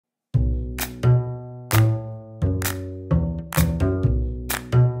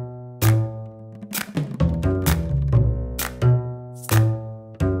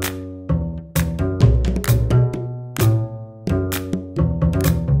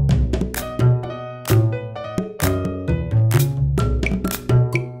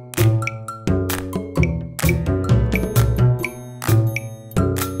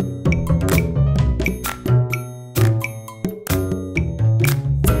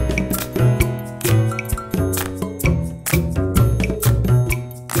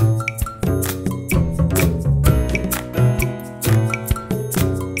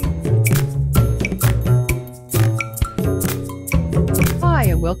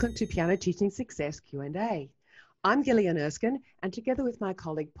Welcome to Piano Teaching Success Q&A. I'm Gillian Erskine, and together with my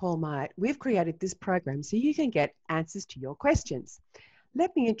colleague Paul Myatt, we've created this program so you can get answers to your questions. Let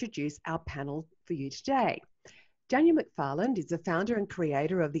me introduce our panel for you today. Daniel McFarlane is the founder and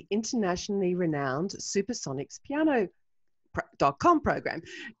creator of the internationally renowned Supersonics Piano.com program.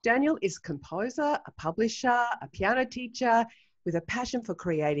 Daniel is a composer, a publisher, a piano teacher with a passion for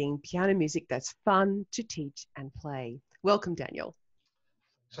creating piano music that's fun to teach and play. Welcome, Daniel.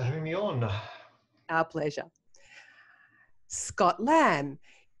 Thanks for having me on. Our pleasure. Scott Lam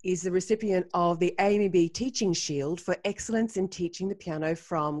is the recipient of the AMB Teaching Shield for excellence in teaching the piano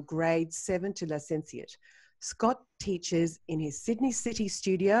from grade 7 to licentiate. Scott teaches in his Sydney City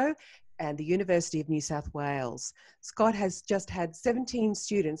studio and the University of New South Wales. Scott has just had 17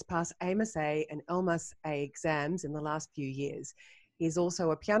 students pass AMSA and LMAS-A exams in the last few years. He is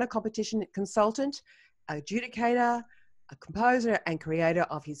also a piano competition consultant, adjudicator, a composer and creator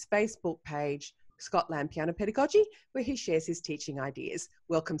of his Facebook page, Scott Lam Piano Pedagogy, where he shares his teaching ideas.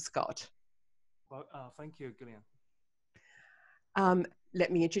 Welcome, Scott. Well, thank you, Gillian. Let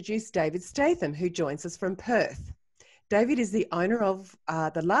me introduce David Statham, who joins us from Perth. David is the owner of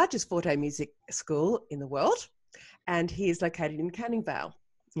the largest Forte music school in the world, and he is located in Canning Vale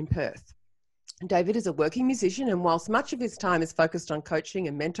in Perth. David is a working musician, and whilst much of his time is focused on coaching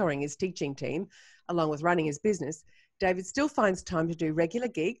and mentoring his teaching team, along with running his business, David still finds time to do regular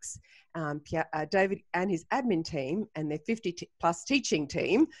gigs. David and his admin team and their 50-plus teaching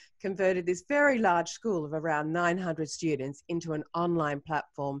team converted this very large school of around 900 students into an online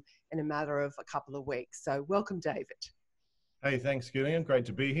platform in a matter of a couple of weeks. So welcome, David. Hey, thanks, Gillian. Great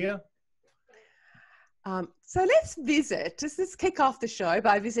to be here. So let's kick off the show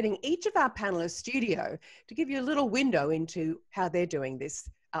by visiting each of our panelists' studio to give you a little window into how they're doing this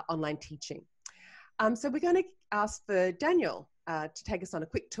online teaching. So we're going to ask for Daniel to take us on a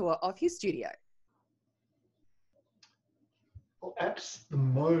quick tour of his studio. Well, at the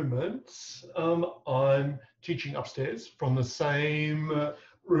moment, I'm teaching upstairs from the same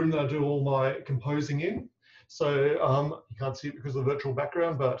room that I do all my composing in. So you can't see it because of the virtual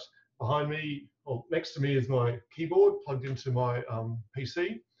background, but behind me, or next to me, is my keyboard plugged into my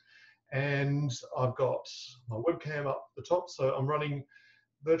PC. And I've got my webcam up the top. So I'm running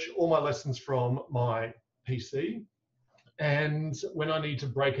virtually all my lessons from my PC. And when I need to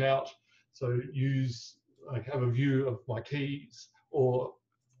break out, so have a view of my keys or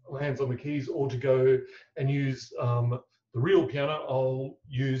hands on the keys, or to go and use the real piano, I'll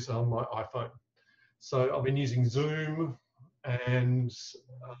use my iPhone. So I've been using Zoom and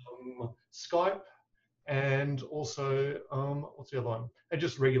Skype, and also, what's the other one? And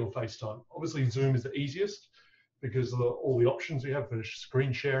just regular FaceTime. Obviously Zoom is the easiest because of all the options we have for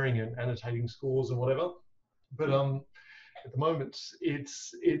screen sharing and annotating scores and whatever. But at the moment,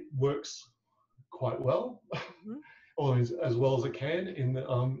 it works quite well, or as well as it can in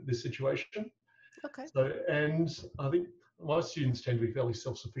this situation. Okay. So, and I think my students tend to be fairly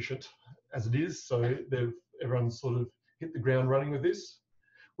self-sufficient as it is, so everyone's sort of hit the ground running with this.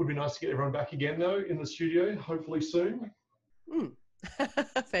 Would be nice to get everyone back again, though, in the studio, hopefully soon.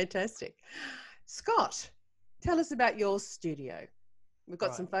 Fantastic. Scott, tell us about your studio. We've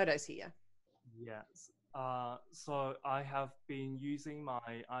got some photos here. Yes. So I have been using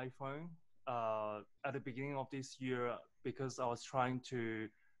my iPhone at the beginning of this year because I was trying to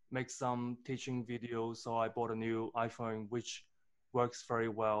make some teaching videos. So I bought a new iPhone, which works very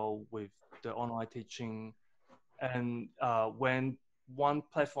well with the online teaching. And when one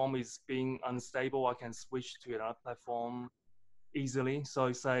platform is being unstable, I can switch to another platform easily.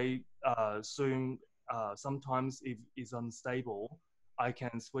 So say Zoom, sometimes if it's unstable, I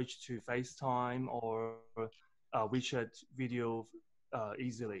can switch to FaceTime or WeChat video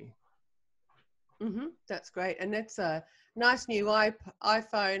easily. That's great. And that's a nice new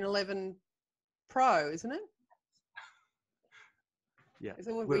iPhone 11 Pro, isn't it? Yeah. Is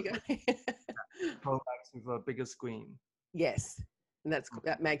that what we got? Pro Max with a bigger screen. Yes. And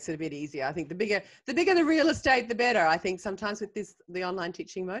that makes it a bit easier. I think the bigger the real estate, the better, I think, sometimes with the online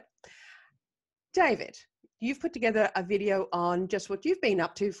teaching mode. David, you've put together a video on just what you've been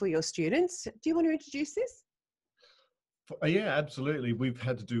up to for your students. Do you want to introduce this? Yeah, absolutely. We've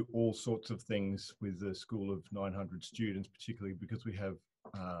had to do all sorts of things with the school of 900 students, particularly because we have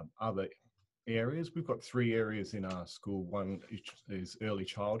other areas. We've got 3 areas in our school. One is early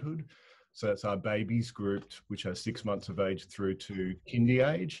childhood. So that's our babies grouped, which are 6 months of age through to kindy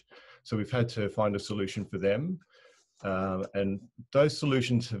age. So we've had to find a solution for them. And that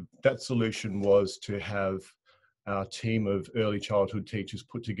solution was to have our team of early childhood teachers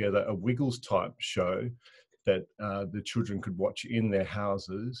put together a Wiggles type show that the children could watch in their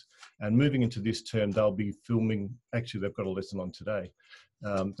houses. And moving into this term, they'll be filming, actually they've got a lesson on today.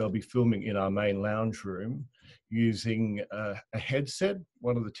 They'll be filming in our main lounge room using a headset.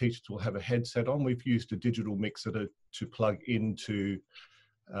 One of the teachers will have a headset on. We've used a digital mixer to plug into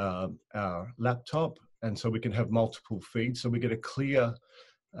our laptop, and so we can have multiple feeds. So we get a clear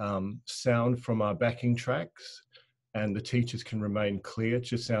sound from our backing tracks, and the teachers can remain clear. It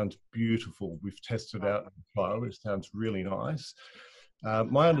just sounds beautiful. We've tested out the trial. It sounds really nice.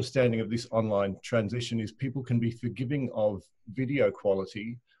 My understanding of this online transition is people can be forgiving of video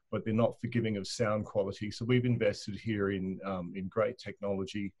quality, but they're not forgiving of sound quality. So we've invested here in great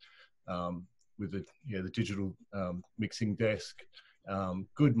technology with the digital mixing desk,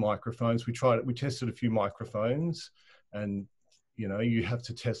 good microphones. We tested a few microphones, and you have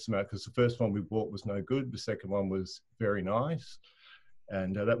to test them out, because the first one we bought was no good. The second one was very nice,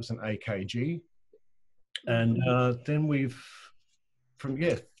 and that was an AKG. And then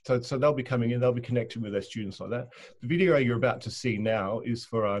so they'll be coming in, they'll be connecting with their students like that. The video you're about to see now is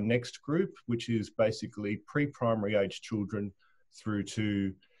for our next group, which is basically pre-primary age children through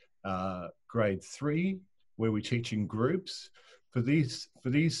to grade 3, where we teach in groups. For these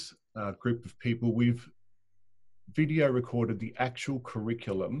group of people, we've video recorded the actual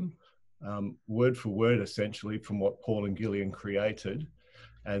curriculum, word for word, essentially, from what Paul and Gillian created.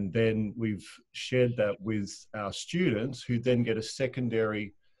 And then we've shared that with our students, who then get a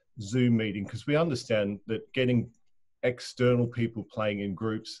secondary Zoom meeting, because we understand that getting external people playing in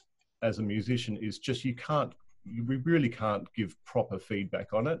groups as a musician is just, we really can't give proper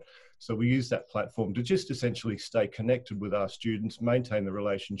feedback on it. So we use that platform to just essentially stay connected with our students, maintain the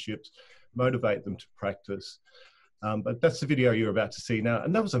relationships, motivate them to practice. But that's the video you're about to see now.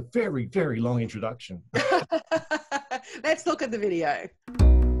 And that was a very, very long introduction. Let's look at the video.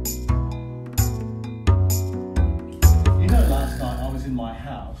 Last night I was in my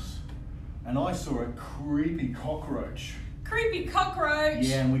house and I saw a creepy cockroach. Creepy cockroach?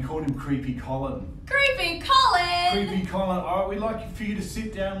 Yeah, and we called him Creepy Colin. Creepy Colin! Creepy Colin. All right, we'd like for you to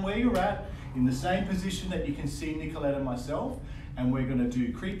sit down where you're at, in the same position that you can see Nicola and myself, and we're going to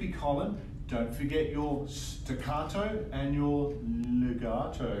do Creepy Colin. Don't forget your staccato and your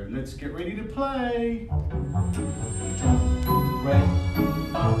legato. Let's get ready to play.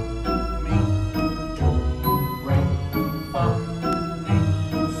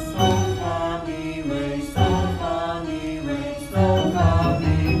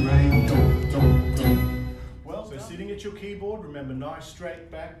 Your keyboard, remember, nice straight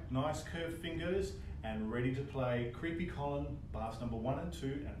back, nice curved fingers, and ready to play Creepy Colin, bars number 1 and 2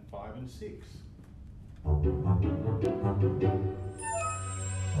 and 5 and 6.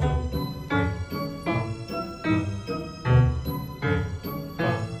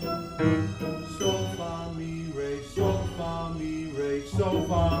 So fa mi re, so fa mi re, so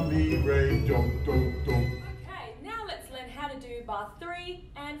fa mi re, do do do. Okay, now let's learn how to do bar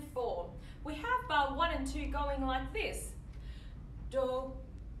 3 and 4. We have bar 1 and 2 going like this. Do,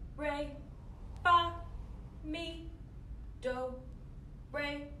 re, fa, mi, do,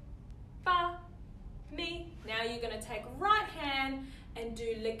 re, fa, mi. Now you're going to take right hand and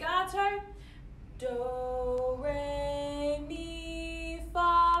do legato. Do, re, mi,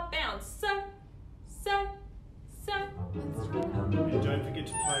 fa, bounce. So. Let's try it out. And don't forget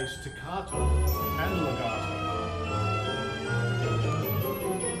to play staccato and legato.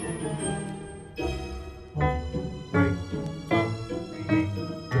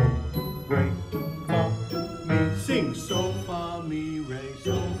 Sing so fa mi re,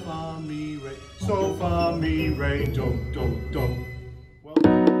 so fa mi re, so fa mi re, do do do. Well.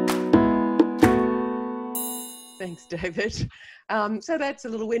 Thanks, David. So that's a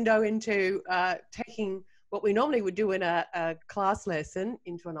little window into taking what we normally would do in a class lesson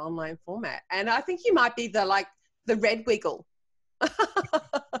into an online format. And I think you might be the red wiggle.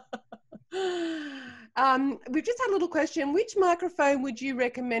 We've just had a little question. Which microphone would you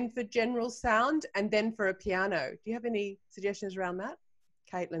recommend for general sound and then for a piano? Do you have any suggestions around that?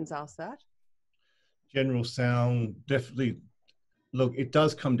 Caitlin's asked that. General sound, definitely. Look, it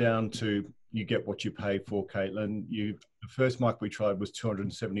does come down to you get what you pay for, Caitlin. The first mic we tried was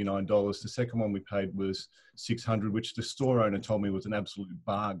 $279. The second one we paid was $600, which the store owner told me was an absolute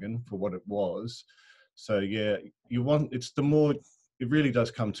bargain for what it was. So yeah, it really does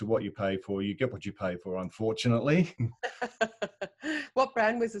come to what you pay for. You get what you pay for, unfortunately. What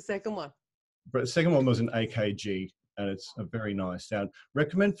brand was the second one? But the second one was an AKG, and it's a very nice sound.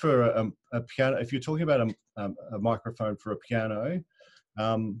 Recommend for a piano, if you're talking about a microphone for a piano,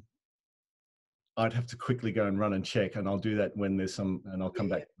 I'd have to quickly go and run and check, and I'll do that when there's some, and I'll come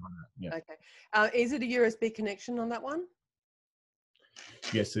back. Yeah. Okay. Is it a USB connection on that one?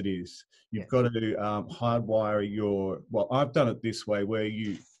 Yes, it is. You've got to hardwire your, well, I've done it this way where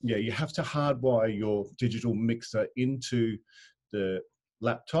you have to hardwire your digital mixer into the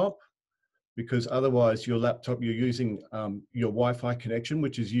laptop, because otherwise your laptop, you're using your Wi-Fi connection,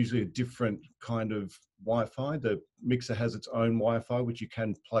 which is usually a different kind of Wi-Fi. The mixer has its own Wi-Fi, which you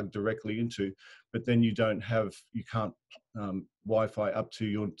can plug directly into, but then you can't Wi-Fi up to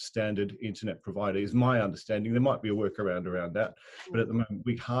your standard internet provider, is my understanding. There might be a workaround around that, but at the moment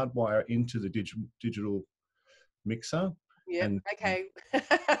we hardwire into the digital mixer. Yeah, okay.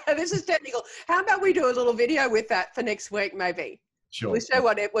 This is technical. How about we do a little video with that for next week, maybe? Sure. We'll show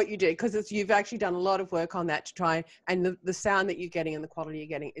what you do, because you've actually done a lot of work on that to try, and the sound that you're getting and the quality you're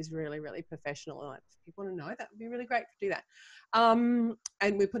getting is really, really professional. And if people want to know, that would be really great to do that. And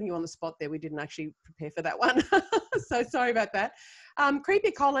we're putting you on the spot there. We didn't actually prepare for that one. So sorry about that.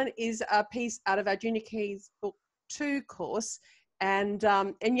 Creepy Colin is a piece out of our Junior Keys Book 2 course. And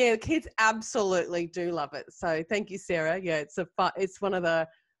yeah, the kids absolutely do love it. So thank you, Sarah. Yeah, it's one of the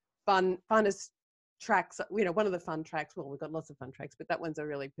funnest tracks, one of the fun tracks. Well, we've got lots of fun tracks, but that one's a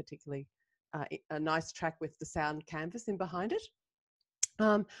really particularly a nice track with the sound canvas in behind it.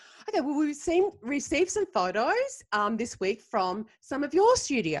 Okay, well, we've received some photos this week from some of your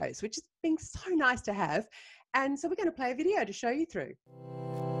studios, which has been so nice to have. And so we're going to play a video to show you through.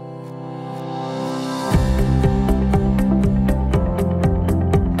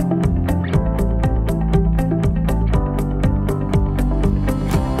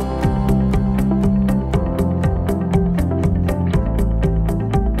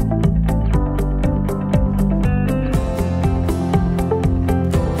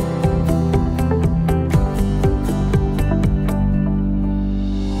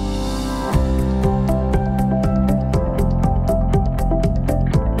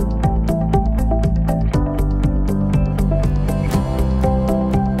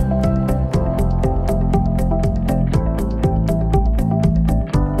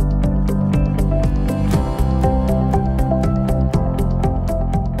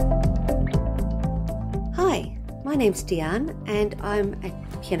 My name's Dianne and I'm a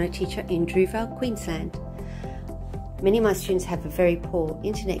piano teacher in Drewvale, Queensland. Many of my students have a very poor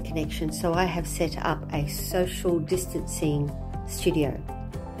internet connection, so I have set up a social distancing studio.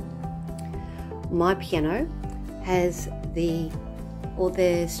 My piano has all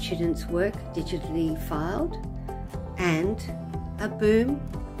their students' work digitally filed, and a boom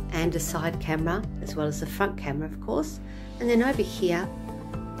and a side camera, as well as the front camera, of course. And then over here,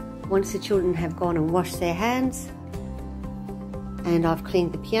 once the children have gone and washed their hands and I've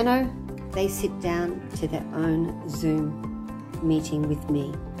cleaned the piano, they sit down to their own Zoom meeting with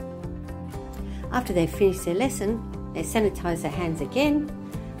me. After they've finished their lesson, they sanitize their hands again,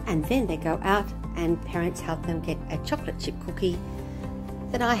 and then they go out and parents help them get a chocolate chip cookie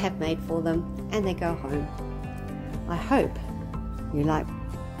that I have made for them, and they go home. I hope you like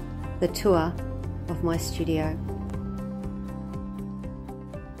the tour of my studio.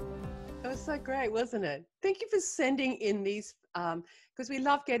 That was so great, wasn't it? Thank you for sending in these, because we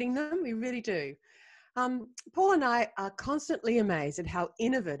love getting them, we really do. Paul and I are constantly amazed at how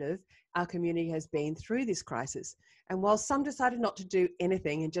innovative our community has been through this crisis. And while some decided not to do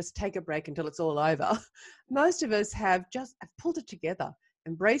anything and just take a break until it's all over, most of us have pulled it together,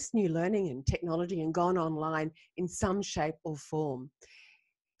 embraced new learning and technology, and gone online in some shape or form.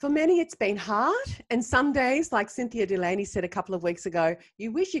 For many, it's been hard, and some days, like Cynthia Delaney said a couple of weeks ago,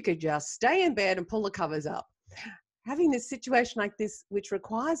 you wish you could just stay in bed and pull the covers up. Having this situation like this, which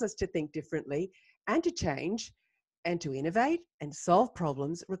requires us to think differently and to change and to innovate and solve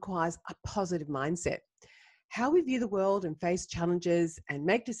problems, requires a positive mindset. How we view the world and face challenges and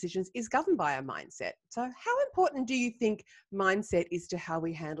make decisions is governed by our mindset. So how important do you think mindset is to how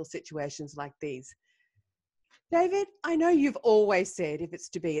we handle situations like these? David, I know you've always said, if it's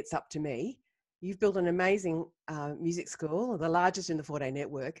to be, it's up to me. You've built an amazing music school, the largest in the 4-day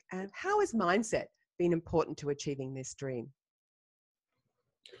network. And how has mindset been important to achieving this dream?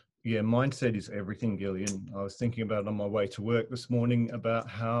 Yeah, mindset is everything, Gillian. I was thinking about it on my way to work this morning about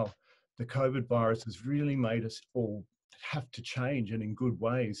how the COVID virus has really made us all have to change, and in good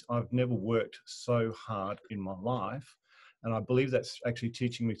ways. I've never worked so hard in my life. And I believe that's actually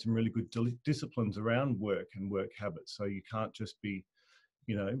teaching me some really good disciplines around work and work habits. So you can't just be,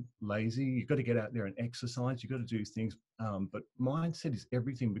 lazy. You've got to get out there and exercise. You've got to do things. But mindset is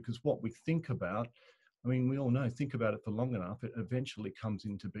everything, because what we think about, we all know, think about it for long enough, it eventually comes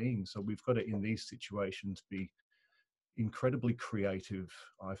into being. So we've got to, in these situations, be, incredibly creative,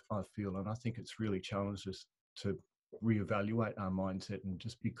 I feel, and I think it's really challenged us to reevaluate our mindset and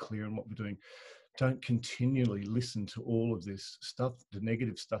just be clear on what we're doing. Don't continually listen to all of this stuff, the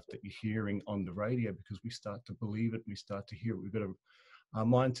negative stuff that you're hearing on the radio, because we start to believe it, we start to hear it. Our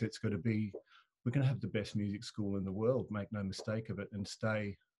mindset's got to be, we're going to have the best music school in the world, make no mistake of it, and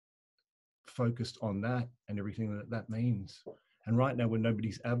stay focused on that and everything that means. And right now, when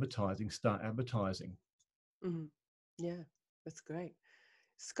nobody's advertising, start advertising. Mm-hmm. Yeah, that's great.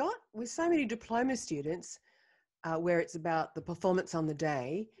 Scott, with so many diploma students, where it's about the performance on the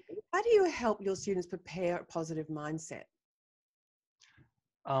day, how do you help your students prepare a positive mindset?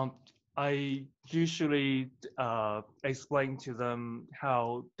 I usually explain to them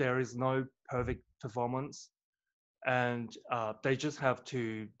how there is no perfect performance, and they just have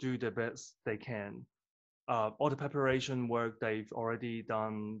to do the best they can. All the preparation work they've already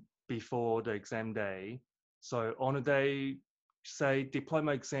done before the exam day. So on a day, say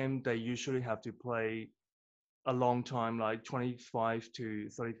diploma exam, they usually have to play a long time, like 25 to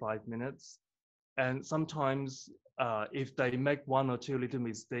 35 minutes. And sometimes if they make one or two little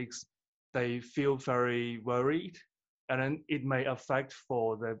mistakes, they feel very worried, and then it may affect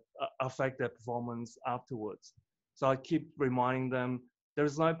their performance afterwards. So I keep reminding them,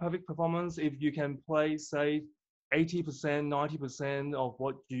 there's no perfect performance. If you can play, say, 80%, 90% of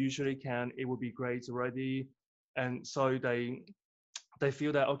what you usually can, it would be great already. And so they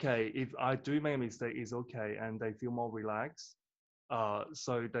feel that, okay, if I do make a mistake, it's okay, and they feel more relaxed.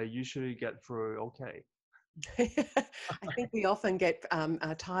 So they usually get through okay. I think we often get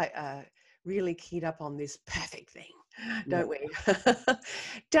really keyed up on this perfect thing, don't we?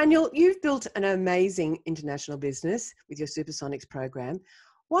 Daniel, you've built an amazing international business with your Supersonics program.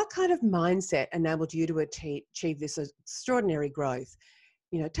 What kind of mindset enabled you to achieve this extraordinary growth?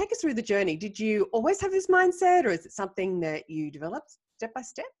 You know, take us through the journey. Did you always have this mindset, or is it something that you developed step by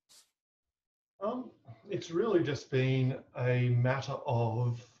step? It's really just been a matter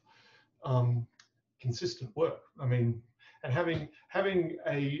of consistent work. I mean, and having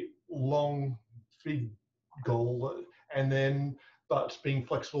a long, big goal, and then but being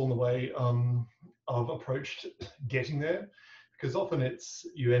flexible in the way I've approached getting there. Because often it's,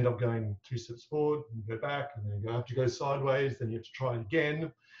 you end up going 2 steps forward, and you go back, and then you have to go sideways, then you have to try it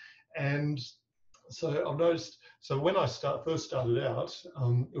again. And so I've noticed, so when I first started out,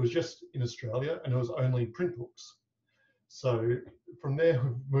 it was just in Australia, and it was only print books. So from there,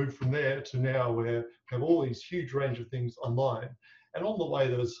 we've moved from there to now where we have all these huge range of things online. And on the way,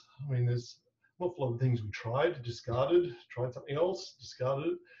 there's an awful lot of things we tried, discarded, tried something else,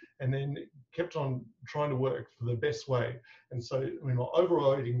 discarded, and then kept on trying to work for the best way. And so, my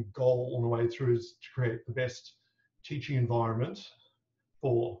overriding goal on the way through is to create the best teaching environment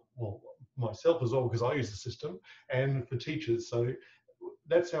for, well, myself as well, because I use the system, and for teachers. So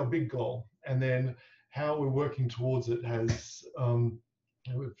that's our big goal. And then how we're working towards it has,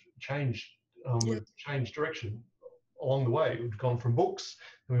 we've changed direction along the way. We've gone from books,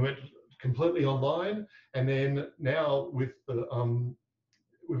 and we went completely online, and then now with the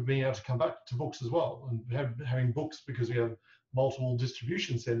we've been able to come back to books as well, and having books because we have multiple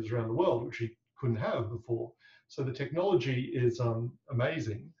distribution centers around the world, which we couldn't have before. So the technology is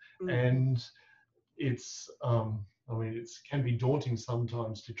amazing, and it's it can be daunting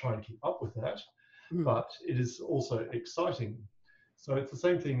sometimes to try and keep up with that, but it is also exciting. So it's the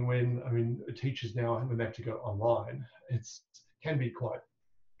same thing when teachers now, when they have to go online, it can be quite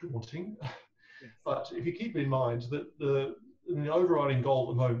daunting. Yes. But if you keep in mind that the overriding goal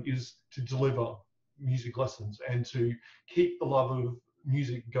at the moment is to deliver music lessons and to keep the love of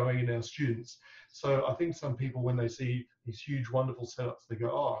music going in our students. So I think some people, when they see these huge, wonderful setups, they go,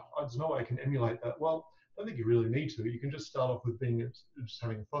 "Oh, there's no way I can emulate that." Well, I don't think you really need to. You can just start off with just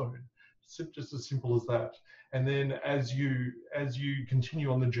having a phone, just as simple as that. And then as you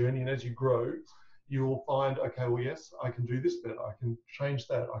continue on the journey and as you grow, you will find, okay, well, yes, I can do this better. I can change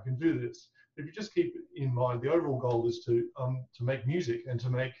that. I can do this. If you just keep in mind, the overall goal is to make music and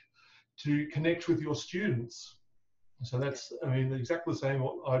to connect with your students. So that's, exactly the same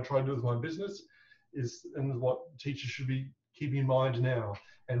what I try to do with my business and what teachers should be keeping in mind now,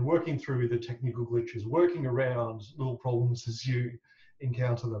 and working through the technical glitches, working around little problems as you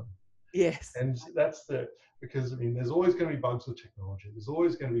encounter them. Yes. And that's because there's always going to be bugs with technology. There's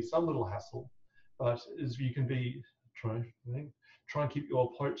always going to be some little hassle, but as you can try and keep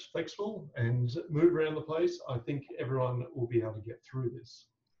your approach flexible and move around the place, I think everyone will be able to get through this.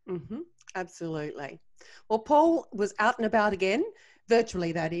 Mm-hmm. Absolutely. Well, Paul was out and about again,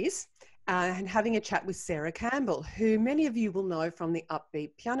 virtually that is, and having a chat with Sara Campbell, who many of you will know from the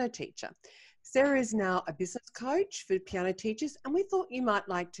Upbeat Piano Teacher. Sara is now a business coach for piano teachers, and we thought you might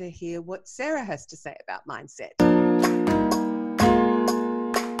like to hear what Sara has to say about mindset.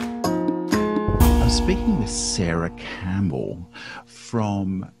 I'm speaking with Sara Campbell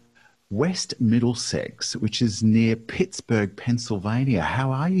from West Middlesex, which is near Pittsburgh, Pennsylvania.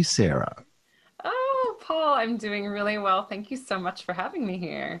 How are you, Sara? Oh, Paul, I'm doing really well. Thank you so much for having me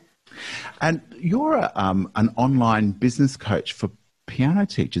here. And you're an online business coach for piano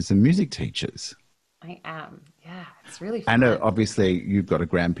teachers and music teachers. I am. Yeah, it's really fun. And obviously, you've got a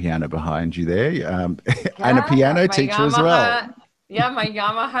grand piano behind you there, and a piano teacher as well. Yeah, my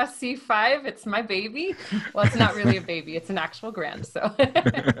Yamaha C5. It's my baby. Well, it's not really a baby. It's an actual grand. So,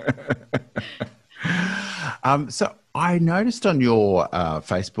 so I noticed on your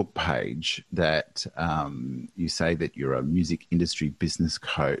Facebook page that you say that you're a music industry business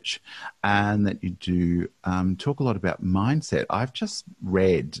coach and that you do talk a lot about mindset. I've just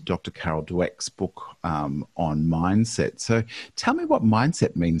read Dr. Carol Dweck's book on mindset. So tell me what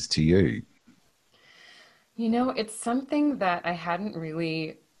mindset means to you. you know, it's something that I hadn't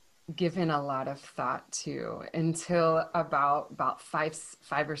really given a lot of thought to until about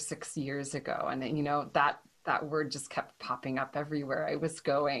five or 6 years ago. And, you know, that word just kept popping up everywhere I was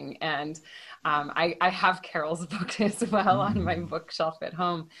going. And I have Carol's book as well on my bookshelf at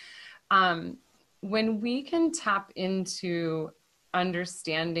home. When we can tap into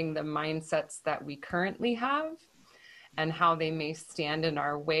understanding the mindsets that we currently have and how they may stand in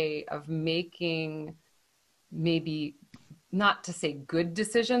our way of making, maybe not to say good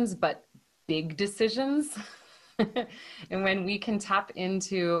decisions, but big decisions. And when we can tap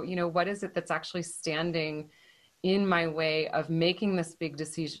into, you know, what is it that's actually standing in my way of making this big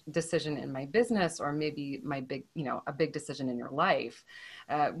decision in my business, or maybe my big, you know, a big decision in your life.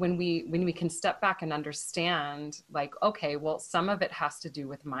 When we can step back and understand, like, okay, well, some of it has to do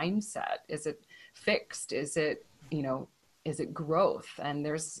with mindset. Is it fixed? Is it, you know, is it growth? And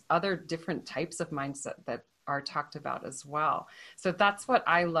there's other different types of mindset that are talked about as well. So that's what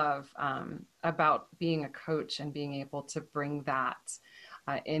I love about being a coach and being able to bring that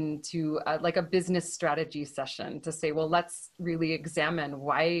into like a business strategy session to say, well, let's really examine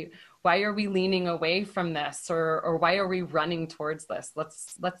why are we leaning away from this, or why are we running towards this?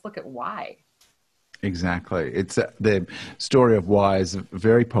 Let's look at why. Exactly. It's the story of why is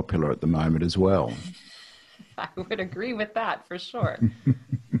very popular at the moment as well. I would agree with that for sure.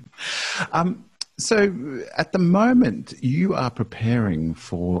 So at the moment, you are preparing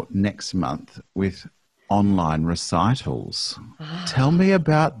for next month with online recitals. Tell me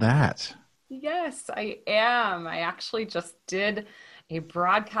about that. Yes, I am. I actually just did a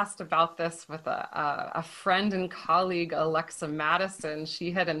broadcast about this with a friend and colleague, Alexa Madison.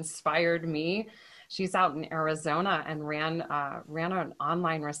 She had inspired me. She's out in Arizona and ran an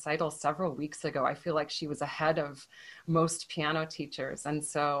online recital several weeks ago. I feel like she was ahead of most piano teachers. And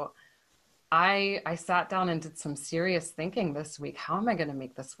so I sat down and did some serious thinking this week. How am I going to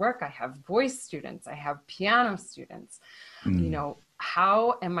make this work? I have voice students. I have piano students. You know,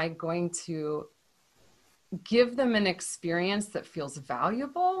 how am I going to give them an experience that feels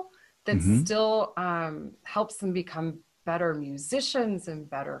valuable, that still helps them become better musicians and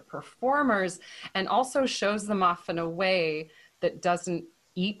better performers, and also shows them off in a way that doesn't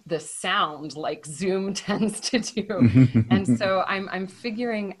eat the sound like Zoom tends to do. And so I'm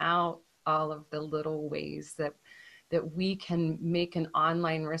figuring out all of the little ways that we can make an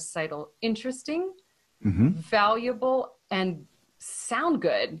online recital interesting, valuable, and sound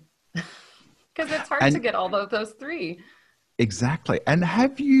good. Because it's hard to get all of those three. Exactly. And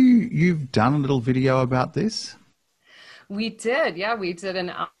have you've done a little video about this? We did. Yeah, we did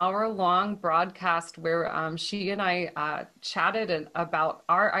an hour-long broadcast where she and I chatted about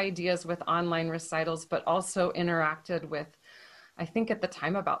our ideas with online recitals, but also interacted with, I think at the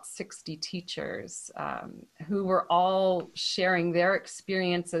time, about 60 teachers who were all sharing their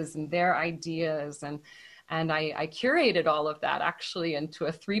experiences and their ideas. And I curated all of that actually into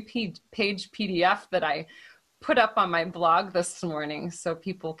a 3-page PDF that I put up on my blog this morning, so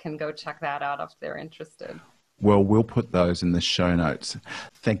people can go check that out if they're interested. Well, we'll put those in the show notes.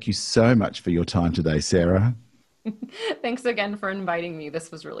 Thank you so much for your time today, Sara. Thanks again for inviting me. This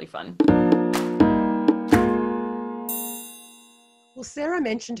was really fun. Well, Sara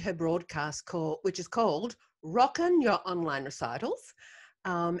mentioned her broadcast which is called Rockin' Your Online Recitals.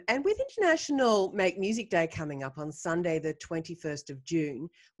 And with International Make Music Day coming up on Sunday, the 21st of June,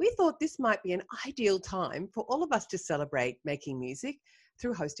 we thought this might be an ideal time for all of us to celebrate making music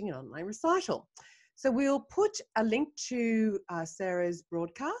through hosting an online recital. So we'll put a link to Sara's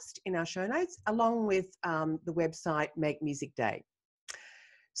broadcast in our show notes, along with the website Make Music Day.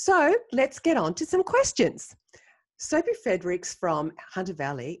 So let's get on to some questions. Sophie Fredericks from Hunter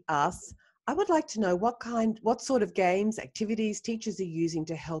Valley asks, I would like to know what sort of games, activities teachers are using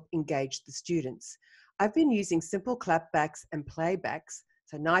to help engage the students. I've been using simple clapbacks and playbacks.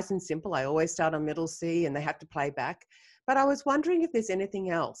 So nice and simple. I always start on middle C and they have to play back. But I was wondering if there's anything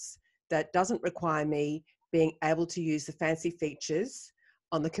else that doesn't require me being able to use the fancy features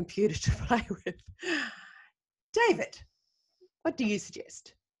on the computer to play with. David, what do you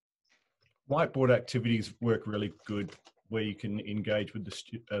suggest? Whiteboard activities work really good, where you can engage with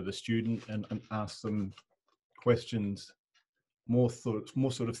the student and ask them questions. More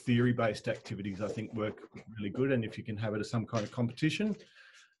sort of theory-based activities, I think, work really good. And if you can have it as some kind of competition,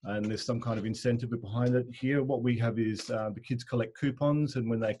 and there's some kind of incentive behind it. Here, what we have is the kids collect coupons, and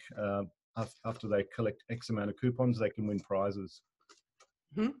when they after they collect X amount of coupons, they can win prizes.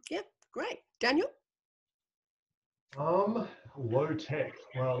 Yeah, great. Daniel? Low tech.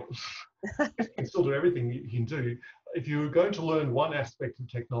 Well, you can still do everything you can do. If you're going to learn one aspect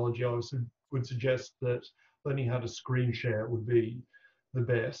of technology, I would suggest that learning how to screen share would be the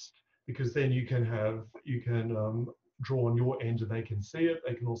best, because then you can draw on your end and they can see it.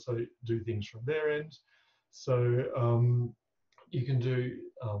 They can also do things from their end. So you can do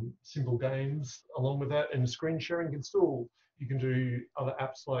simple games along with that, and screen sharing you can do other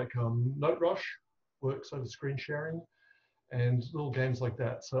apps like NoteRush works over screen sharing, and little games like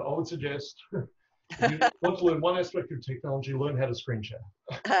that. So I would suggest, if you want to learn one aspect of technology, learn how to screen share.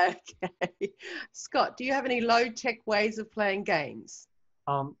 Okay. Scott, do you have any low-tech ways of playing games?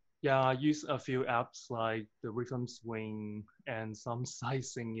 Yeah, I use a few apps like the Rhythm Swing and some sight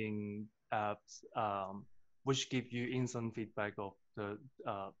singing apps, which give you instant feedback of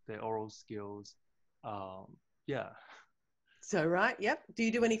the oral skills. Yeah. So, right, yep. Do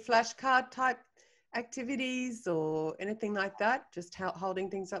you do any flashcard type activities or anything like that? Just holding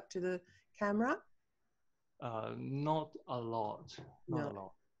things up to the camera? Not a lot. Not a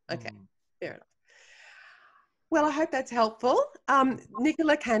lot. Okay, fair enough. Well, I hope that's helpful.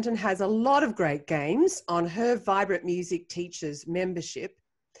 Nicola Canton has a lot of great games on her Vibrant Music Teachers membership.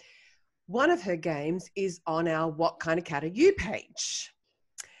 One of her games is on our What Kind of Cat Are You page.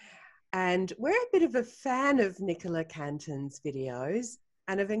 And we're a bit of a fan of Nicola Canton's videos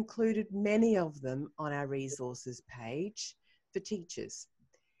and have included many of them on our resources page for teachers.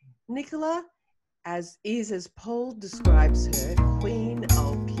 Nicola as Paul describes her, Queen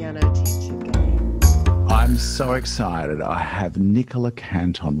of Piano Teacher Games. I'm so excited. I have Nicola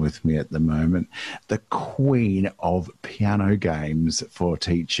Canton with me at the moment, the Queen of Piano Games for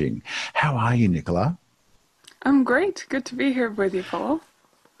teaching. How are you, Nicola? I'm great. Good to be here with you, Paul.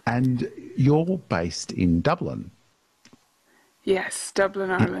 And you're based in Dublin. Yes, Dublin,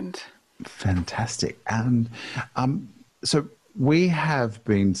 Ireland. Fantastic. And so we have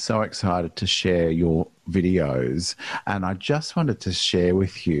been so excited to share your videos, and I just wanted to share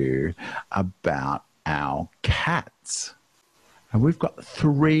with you about our cats. And we've got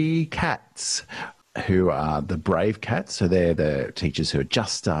 3 cats who are the brave cats. So they're the teachers who are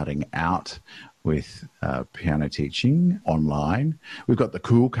just starting out with piano teaching online. We've got the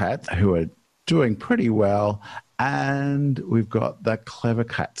cool cats who are doing pretty well. And we've got the clever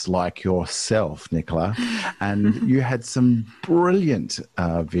cats like yourself, Nicola. And you had some brilliant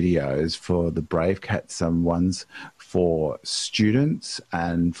videos for the brave cats, some ones for students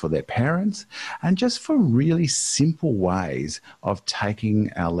and for their parents, and just for really simple ways of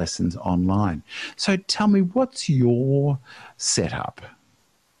taking our lessons online. So tell me, what's your setup?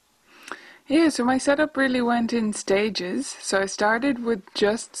 Yeah, so my setup really went in stages. So I started with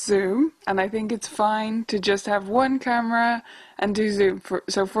just Zoom, and I think it's fine to just have one camera and do Zoom.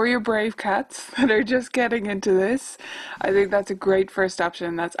 So for your brave cats that are just getting into this, I think that's a great first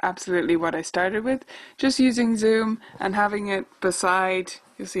option. That's absolutely what I started with, just using Zoom and having it beside.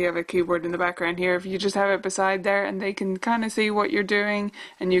 You'll see I have a keyboard in the background here. If you just have it beside there and they can kind of see what you're doing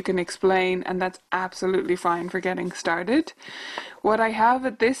and you can explain, and that's absolutely fine for getting started. What I have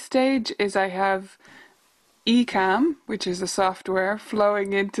at this stage is I have eCam, which is a software,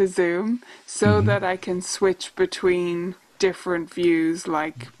 flowing into Zoom so that I can switch between different views,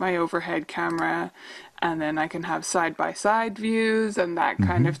 like my overhead camera, and then I can have side-by-side views and that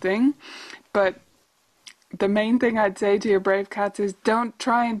kind of thing. But the main thing I'd say to your brave cats is don't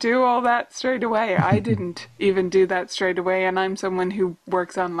try and do all that straight away. I didn't even do that straight away, and I'm someone who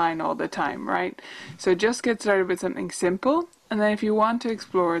works online all the time, right? So just get started with something simple, and then if you want to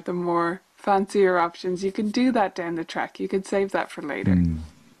explore the more fancier options, you can do that down the track. You can save that for later.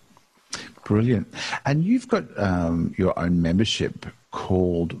 Brilliant. And you've got your own membership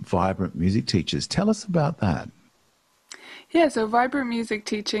called Vibrant Music Teachers. Tell us about that. Yeah, so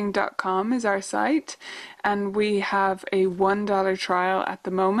vibrantmusicteaching.com is our site, and we have a $1 trial at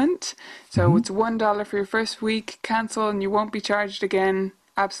the moment. So it's $1 for your first week, cancel and you won't be charged again,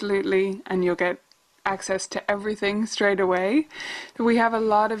 absolutely, and you'll get access to everything straight away. We have a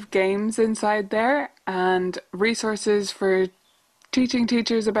lot of games inside there and resources for teaching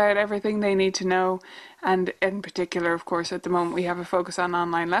teachers about everything they need to know. And in particular, of course, at the moment we have a focus on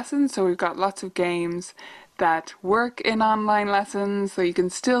online lessons, so we've got lots of games that work in online lessons, so you can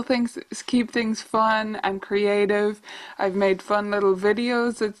still keep things fun and creative. I've made fun little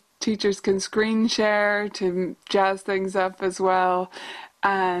videos that teachers can screen share to jazz things up as well.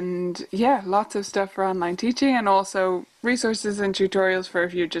 And yeah, lots of stuff for online teaching, and also resources and tutorials for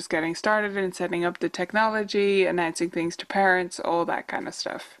if you're just getting started and setting up the technology, announcing things to parents, all that kind of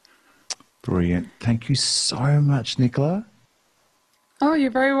stuff. Brilliant. Thank you so much, Nicola. Oh,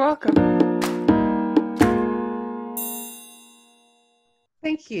 you're very welcome.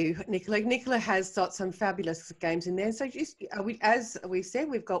 Thank you, Nicola. Nicola has got some fabulous games in there. So just, as we said,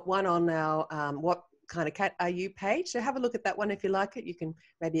 we've got one on our What Kind of Cat Are You page. So have a look at that one if you like it. You can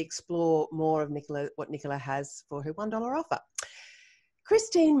maybe explore more of what Nicola has for her $1 offer.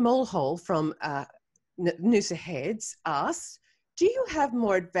 Christine Mulhall from Noosa Heads asks, do you have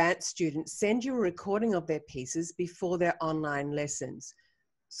more advanced students send you a recording of their pieces before their online lessons?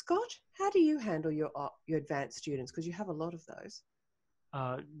 Scott, how do you handle your advanced students? Because you have a lot of those.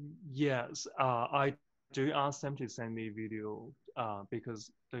 Yes, I do ask them to send me video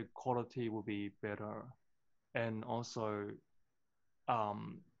because the quality will be better. And also,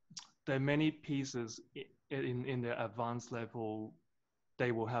 there are many pieces in the advanced level,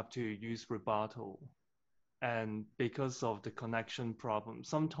 they will have to use rebuttal. And because of the connection problem,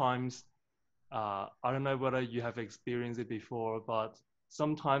 sometimes, I don't know whether you have experienced it before, but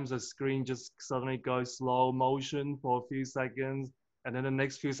sometimes the screen just suddenly goes slow motion for a few seconds, and then the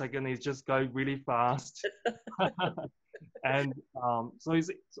next few seconds it just goes really fast. And so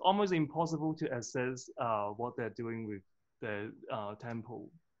it's almost impossible to assess what they're doing with the tempo.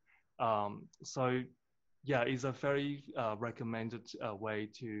 So yeah, it's a very recommended way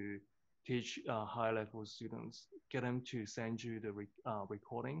to teach high-level students. Get them to send you the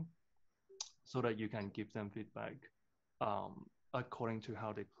recording so that you can give them feedback according to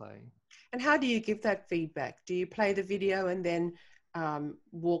how they play. And how do you give that feedback? Do you play the video and then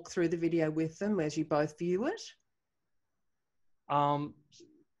walk through the video with them as you both view it?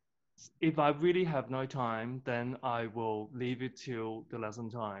 If I really have no time, then I will leave it till the lesson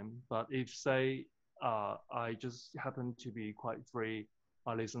time. But if, say, I just happen to be quite free,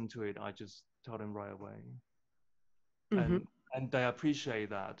 I listen to it, I just tell them right away. And they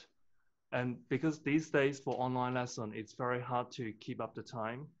appreciate that. And because these days for online lesson, it's very hard to keep up the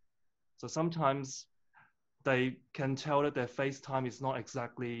time. So sometimes they can tell that their FaceTime is not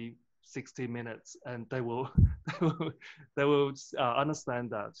exactly 60 minutes, and they will understand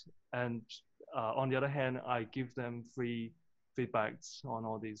that. And on the other hand, I give them free feedbacks on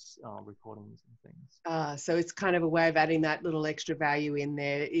all these recordings and things. So it's kind of a way of adding that little extra value in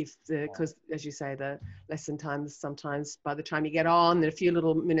there, because as you say, the lesson times sometimes by the time you get on, a few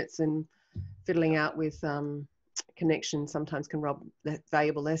little minutes and fiddling out with connection sometimes can rob that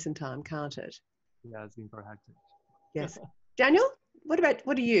valuable lesson time, can't it? Yeah, it's been very hectic. Yes. Daniel, what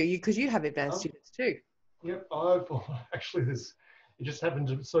do you, because you have advanced students too. Yep, actually it just happened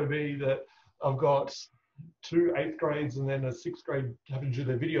to so be that I've got 2 8th grades and then a 6th grade having to do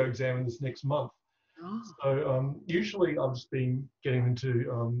their video exam this next month. Oh. So usually I've just been getting them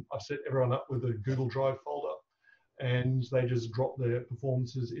to, I've set everyone up with a Google Drive folder, and they just drop their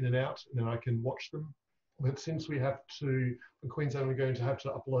performances in and out, and then I can watch them. But since we have to, in Queensland, we're going to have to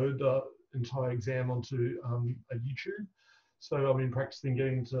upload the entire exam onto a YouTube. So I've been practicing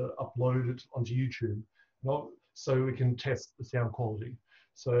getting to upload it onto YouTube, so we can test the sound quality.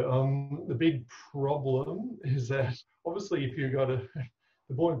 So the big problem is that obviously if you've got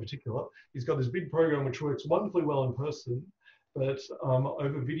the boy in particular, he's got this big program which works wonderfully well in person, but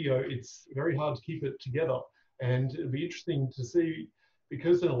over video, it's very hard to keep it together. And it'd be interesting to see,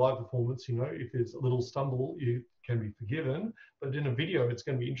 because in a live performance, you know, if there's a little stumble, you can be forgiven. But in a video, it's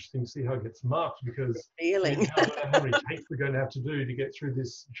going to be interesting to see how it gets marked, because I don't know how many takes we're going to have to do to get through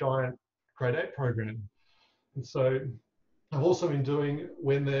this giant grade 8 program. And so I've also been doing,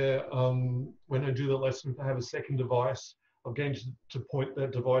 when I do the lesson, if I have a second device, I'm going to point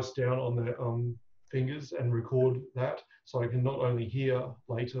that device down on their fingers and record that, so I can not only hear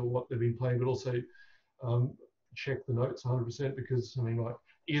later what they've been playing, but also check the notes 100%, because I mean, like,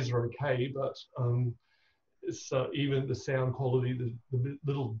 ears are okay, but it's, even the sound quality, the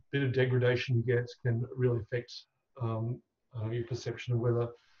little bit of degradation you get can really affect your perception of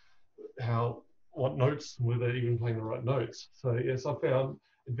what notes, whether they're even playing the right notes. So yes, I found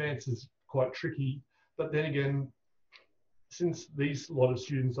advanced is quite tricky. But then again, since a lot of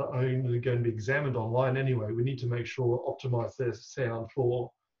students are only going to be examined online anyway, we need to make sure optimize their sound for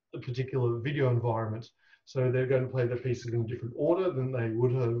a particular video environment. So they're going to play their pieces in a different order than they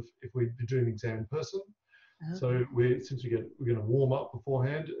would have if we'd be doing an exam in person. So we're going to warm up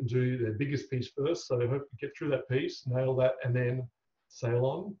beforehand and do their biggest piece first. So I hope we get through that piece, nail that, and then sail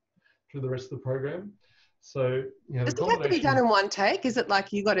on through the rest of the program. So does it have to be done in one take? Is it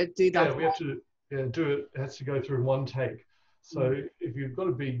like you got to do that? Yeah, we have to do it. It has to go through in one take. So if you've got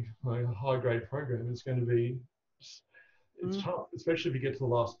a big, high-grade program, it's going to be tough, especially if you get to the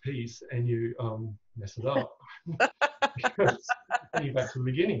last piece and you mess it up. Because then you're back to the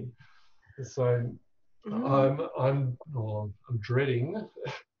beginning. So I'm dreading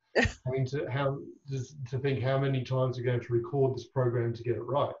to think how many times we're going to record this program to get it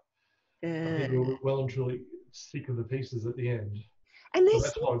right. I think we're well and truly sick of the pieces at the end. And so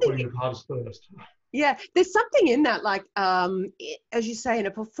that's why I'm putting the parts first. Yeah, there's something in that, like, as you say, in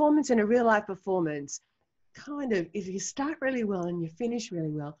a performance, in a real life performance, kind of, if you start really well and you finish really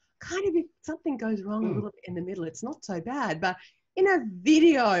well, kind of if something goes wrong a little bit in the middle, it's not so bad. But in a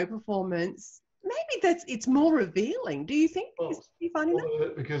video performance, maybe it's more revealing. Do you think? You finding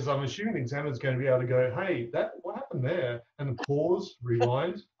that? Because I'm assuming the examiner's going to be able to go, hey, what happened there? And pause,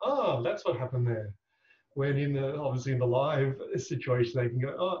 rewind. Oh, that's what happened there. When obviously in the live situation, they can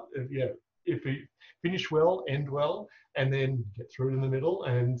go, if we finish well, end well, and then get through it in the middle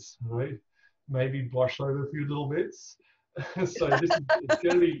and maybe brush over a few little bits. So it's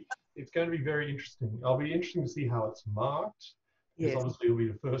going to be very interesting. I'll be interested to see how it's marked. Because obviously it'll be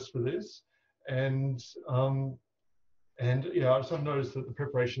the first for this. And I just noticed that the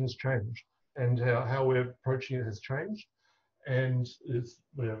preparation has changed and how we're approaching it has changed. And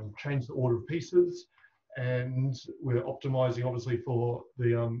we've changed the order of pieces, and we're optimizing obviously for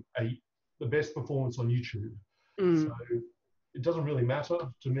the best performance on YouTube. So it doesn't really matter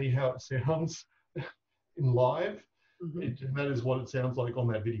to me how it sounds in live. It matters what it sounds like on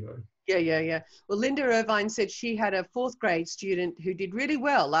that video. Yeah. Well, Linda Irvine said she had a 4th grade student who did really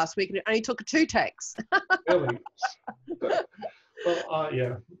well last week and it only took 2 takes. Really? Well,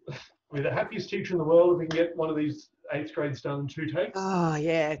 we're the happiest teacher in the world if we can get one of these 8th grades done in 2 takes. Oh,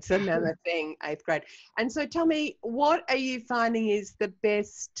 yeah, it's another thing, 8th grade. And so tell me, what are you finding is the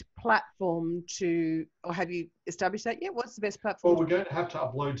best platform or have you established that yet? What's the best platform? Well, we're going to have to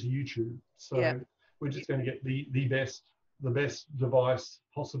upload to YouTube. So we're just going to get the best device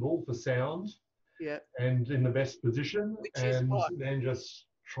possible for sound and in the best position, and then just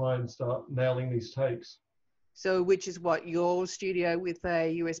try and start nailing these takes. So which is what, your studio with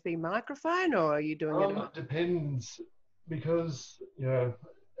a USB microphone, or are you doing it? It depends, because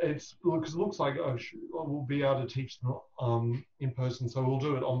it looks like I will be able to teach them in person, so we'll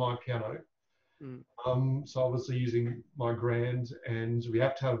do it on my piano. So obviously using my grand, and we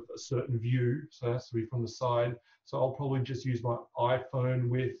have to have a certain view, so it has to be from the side. So I'll probably just use my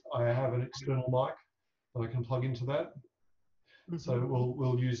iPhone I have an external mic that I can plug into that. So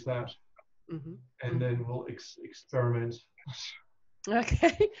we'll use that, and then we'll experiment.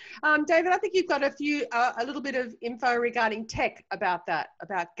 Okay, David, I think you've got a little bit of info regarding tech about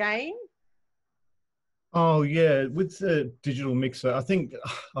gain. Oh yeah, with the digital mixer, I think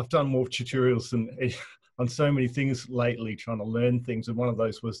I've done more tutorials on so many things lately, trying to learn things, and one of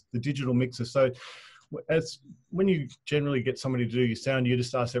those was the digital mixer. So when you generally get somebody to do your sound, you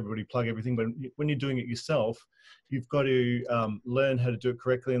just ask everybody to plug everything, but when you're doing it yourself, you've got to learn how to do it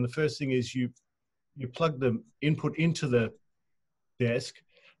correctly. And the first thing is you plug the input into the desk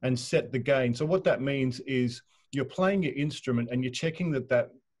and set the gain. So what that means is you're playing your instrument and you're checking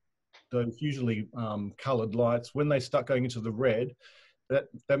that those usually colored lights, when they start going into the red,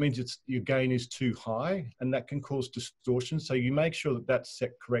 that means your gain is too high, and that can cause distortion. So you make sure that that's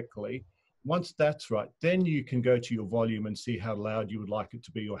set correctly. Once that's right, then you can go to your volume and see how loud you would like it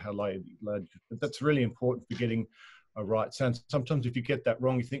to be, or how loud. That's really important for getting a right sound. Sometimes if you get that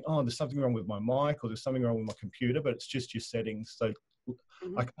wrong, you think, oh, there's something wrong with my mic, or there's something wrong with my computer, but it's just your settings. So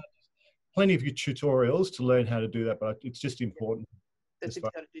plenty of your tutorials to learn how to do that, but it's just important. That's if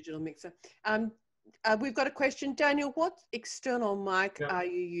you've got a digital mixer. We've got a question. Daniel, what external mic are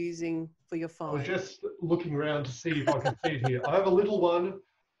you using for your phone? I was just looking around to see if I can see it here. I have a little one.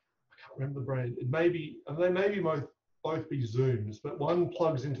 I can't remember the brand. They may both be Zooms, but one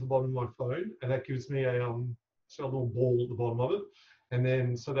plugs into the bottom of my phone, and that gives me a little ball at the bottom of it. And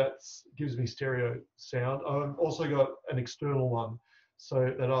then, so that gives me stereo sound. I've also got an external one,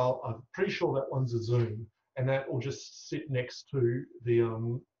 so that I'm pretty sure that one's a Zoom. and that will just sit next to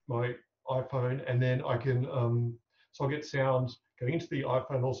the my iPhone, and then I can so I'll get sound going into the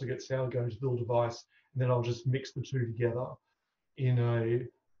iPhone, also get sound going to the little device, and then I'll just mix the two together in I'm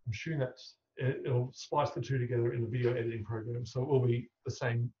assuming that's it'll splice the two together in a video editing program, so it will be the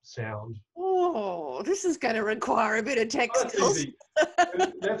same sound. Oh, this is going to require a bit of tech That's skills. easy.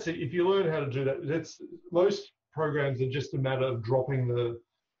 That's it. If you learn how to do that, that's most programs are just a matter of dropping the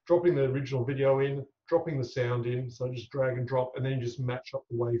original video in, dropping the sound in, so just drag and drop, and then you just match up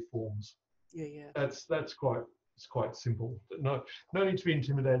the waveforms. Yeah. That's quite simple. No need to be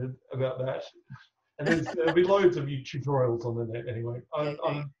intimidated about that. And there'll be loads of tutorials on the net anyway.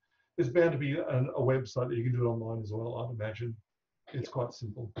 There's bound to be a website that you can do it online as well, I'd imagine. It's quite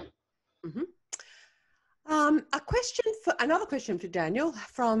simple. Mm-hmm. Another question for Daniel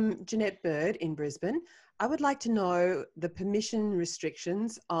from Jeanette Bird in Brisbane. I would like to know the permission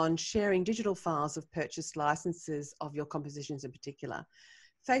restrictions on sharing digital files of purchased licenses of your compositions in particular.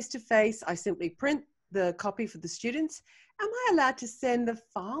 Face-to-face, I simply print the copy for the students. Am I allowed to send the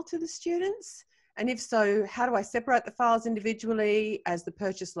file to the students? And if so, how do I separate the files individually, as the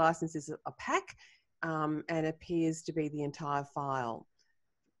purchase license is a pack and appears to be the entire file?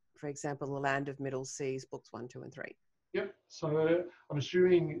 For example, The Land of Middle Seas, books 1, 2, and 3. Yep. So I'm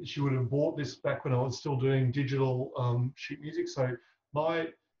assuming she would have bought this back when I was still doing digital sheet music. So my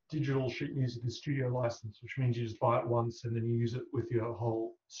digital sheet music is studio license, which means you just buy it once and then you use it with your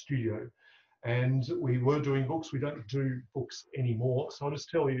whole studio. And we were doing books. We don't do books anymore. So I'll just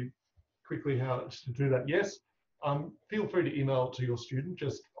tell you quickly how to do that. Yes, feel free to email it to your student,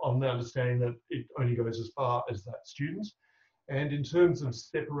 just on the understanding that it only goes as far as that student. And in terms of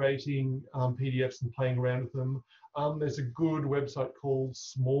separating PDFs and playing around with them, there's a good website called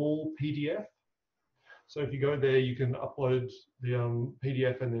Small PDF. So if you go there, you can upload the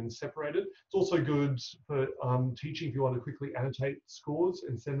PDF and then separate it. It's also good for teaching if you want to quickly annotate scores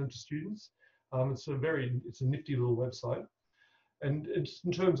and send them to students. It's a nifty little website. And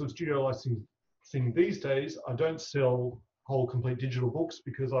in terms of studio licensing these days, I don't sell whole complete digital books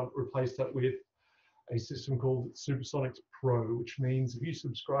because I've replaced that with a system called Supersonics Pro, which means if you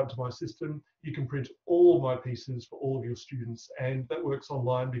subscribe to my system, you can print all of my pieces for all of your students. And that works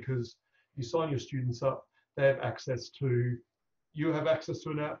online because you sign your students up, they have access to, you have access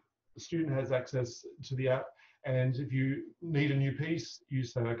to an app, the student has access to the app. And if you need a new piece, you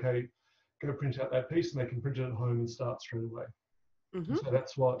say, okay, go print out that piece, and they can print it at home and start straight away. Mm-hmm. So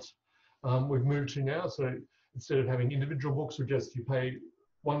that's what we've moved to now. So instead of having individual books, you pay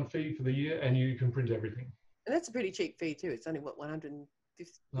one fee for the year and you can print everything. And that's a pretty cheap fee too. It's only what, 150?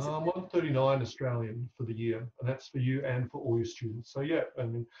 139 Australian for the year, and that's for you and for all your students. So yeah, I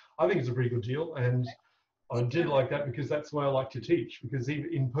mean, I think it's a pretty good deal, and I did like that because that's the way I like to teach. Because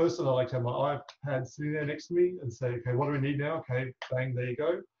even in person, I like to have my iPad sitting there next to me and say, okay, what do we need now? Okay, bang, there you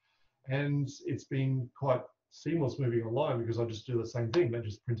go. And it's been quite seamless moving online because I just do the same thing. They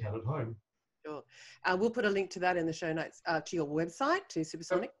just print out at home. Sure. We'll put a link to that in the show notes to your website, to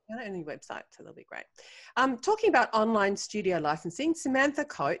Supersonic, and your website, so that'll be great. Talking about online studio licensing, Samantha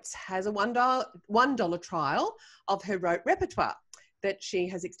Coates has a $1 trial of her rote repertoire that she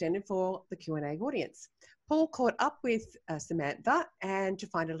has extended for the Q&A audience. Paul caught up with Samantha and to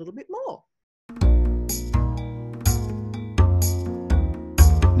find a little bit more.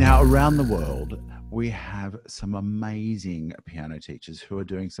 Now, around the world, we have some amazing piano teachers who are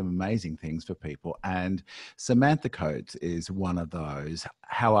doing some amazing things for people. And Samantha Coates is one of those.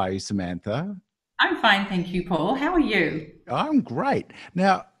 How are you, Samantha? I'm fine, thank you, Paul. How are you? I'm great.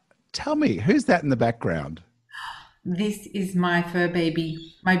 Now, tell me, who's that in the background? This is my fur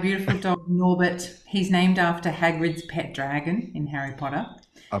baby, my beautiful dog, Norbert. He's named after Hagrid's pet dragon in Harry Potter.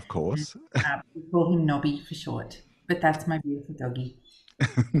 Of course. We call him Nobby for short, but that's my beautiful doggy.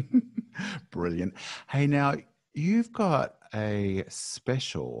 Brilliant. Hey, now you've got a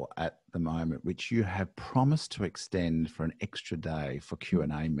special at the moment, which you have promised to extend for an extra day for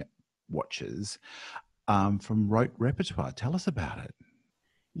Q&A watchers from Rote Repertoire. Tell us about it.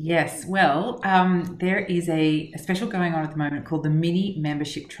 Yes, well, there is a special going on at the moment called the Mini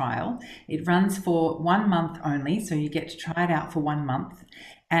Membership Trial. It runs for 1 month only, so you get to try it out for 1 month,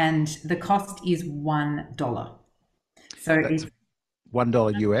 and the cost is $1. So that's it's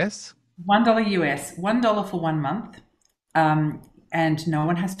 $1 US? $1 US, $1 for 1 month. And no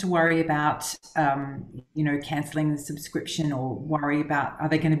one has to worry about, cancelling the subscription or worry about, are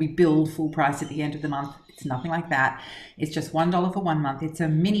they going to be billed full price at the end of the month? It's nothing like that. It's just $1 for 1 month. It's a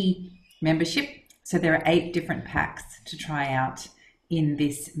mini membership. So there are 8 different packs to try out in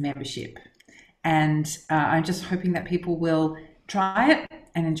this membership. And I'm just hoping that people will try it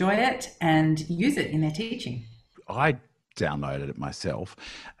and enjoy it and use it in their teaching. I downloaded it myself,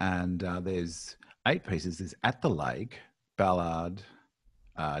 and there's 8 pieces. There's At the Lake, Ballad,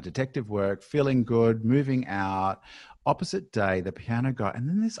 Detective Work, Feeling Good, Moving Out, Opposite Day, The Piano Guy, and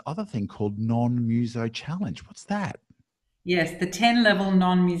then this other thing called Non-Muso Challenge. What's that? Yes, the 10-level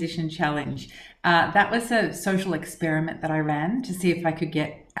non-musician challenge. That was a social experiment that I ran to see if I could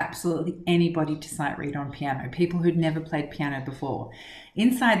get absolutely anybody to sight read on piano, people who'd never played piano before.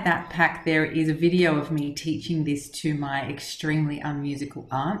 Inside that pack, there is a video of me teaching this to my extremely unmusical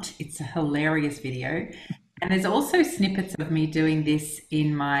aunt. It's a hilarious video. And there's also snippets of me doing this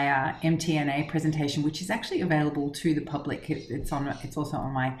in my MTNA presentation, which is actually available to the public. It's also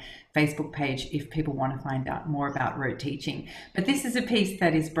on my Facebook page if people want to find out more about rote teaching. But this is a piece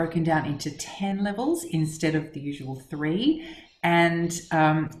that is broken down into 10 levels instead of the usual 3. And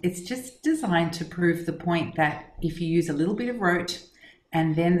it's just designed to prove the point that if you use a little bit of rote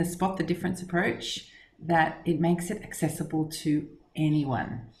and then the spot the difference approach, that it makes it accessible to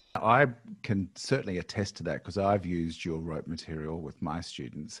anyone. I can certainly attest to that because I've used your rote material with my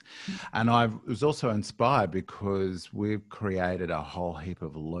students. And I was also inspired because we've created a whole heap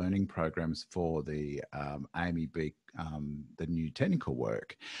of learning programs for the Amy B, the new technical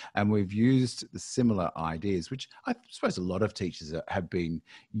work. And we've used the similar ideas, which I suppose a lot of teachers have been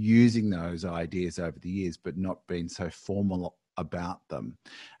using those ideas over the years, but not been so formal about them.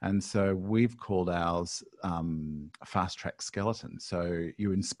 And so we've called ours Fast Track Skeleton. So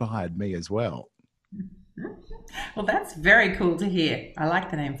you inspired me as well. Well, that's very cool to hear. I like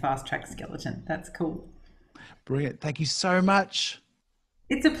the name Fast Track Skeleton. That's cool. Brilliant. Thank you so much.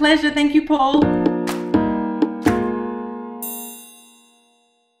 It's a pleasure. Thank you, Paul.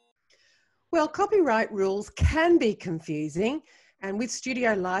 Well, copyright rules can be confusing. And with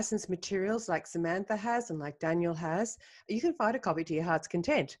studio licensed materials like Samantha has and like Daniel has, you can find a copy to your heart's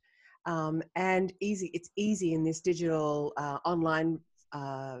content. And it's easy in this digital online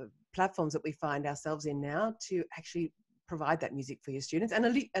platforms that we find ourselves in now to actually provide that music for your students.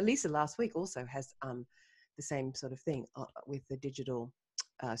 And Elisa last week also has the same sort of thing with the digital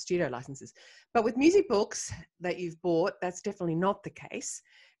studio licenses. But with music books that you've bought, that's definitely not the case.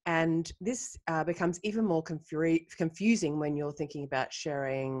 And this becomes even more confusing when you're thinking about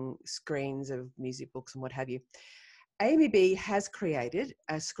sharing screens of music books and what have you. Amy B has created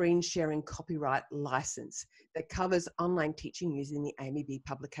a screen sharing copyright license that covers online teaching using the Amy B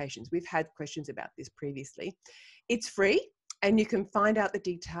publications. We've had questions about this previously. It's free and you can find out the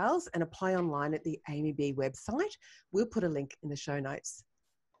details and apply online at the Amy B website. We'll put a link in the show notes.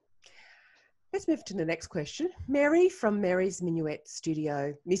 Let's move to the next question. Mary from Mary's Minuet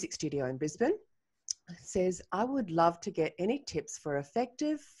Music Studio in Brisbane says, I would love to get any tips for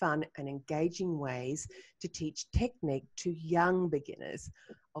effective, fun and engaging ways to teach technique to young beginners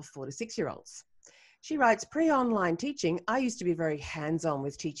of 4 to 6-year-olds. She writes, pre-online teaching, I used to be very hands-on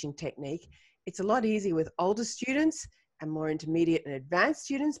with teaching technique. It's a lot easier with older students and more intermediate and advanced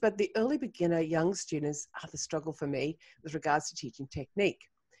students, but the early beginner young students are the struggle for me with regards to teaching technique.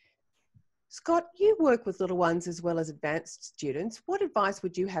 Scott, you work with little ones as well as advanced students. What advice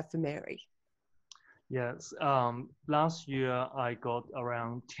would you have for Mary? Yes, last year I got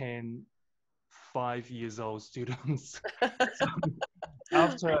around 10 5-year-old students. So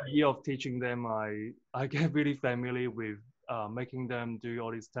after a year of teaching them, I get really familiar with making them do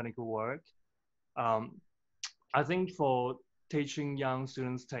all this technical work. I think for teaching young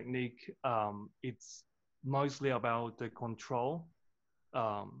students technique, it's mostly about the control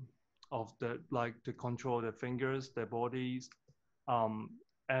of the control of their fingers, their bodies,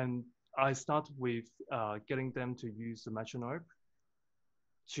 and I start with getting them to use the metronome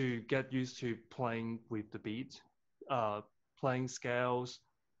to get used to playing with the beat, playing scales.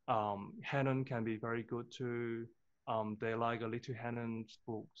 Canton can be very good too. They like a little Canton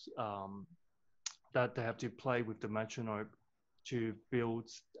books that they have to play with the metronome to build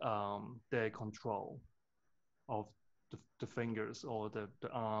their control of the fingers or the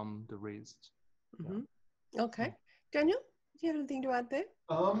arm, the wrist. Mm-hmm. Yeah. Okay. Daniel, do you have anything to add there?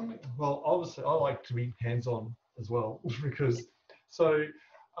 Well, obviously I like to be hands-on as well because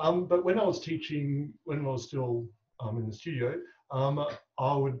but when I was teaching, when I was still in the studio,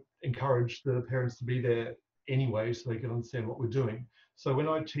 I would encourage the parents to be there anyway so they can understand what we're doing. So when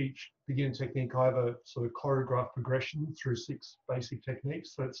I teach beginner technique, I have a sort of choreographed progression through 6 basic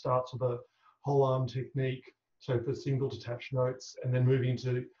techniques. So it starts with a whole arm technique, so for single detached notes, and then moving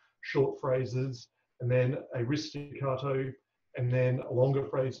into short phrases, and then a wrist staccato, and then longer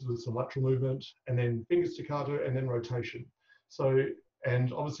phrases with some lateral movement, and then finger staccato, and then rotation. So,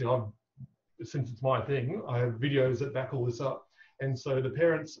 and obviously since it's my thing, I have videos that back all this up. And so the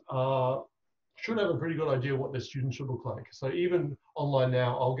parents should have a pretty good idea what their students should look like. So even online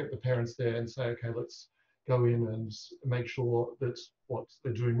now, I'll get the parents there and say, okay, let's go in and make sure that's what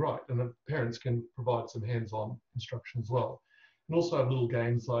they're doing right. And the parents can provide some hands-on instruction as well. And also have little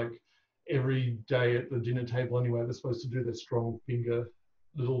games like every day at the dinner table anyway, they're supposed to do their strong finger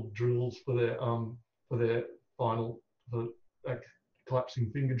little drills for their final, like collapsing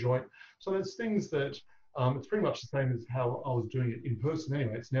finger joint. So there's things that it's pretty much the same as how I was doing it in person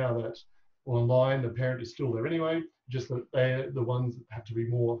anyway. It's now that online, the parent is still there anyway, just that they're the ones that have to be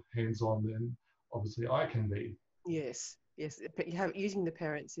more hands-on than obviously I can be. Yes, yes. But using the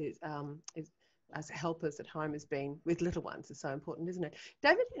parents is as helpers at home has been with little ones is so important, isn't it?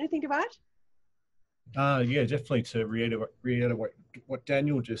 David, anything to add? Yeah, definitely to reiterate what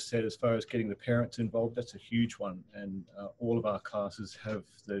Daniel just said as far as getting the parents involved, that's a huge one. And all of our classes have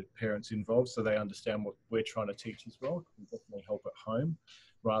the parents involved so they understand what we're trying to teach as well. It can definitely help at home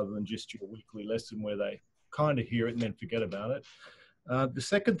rather than just your weekly lesson where they kind of hear it and then forget about it. The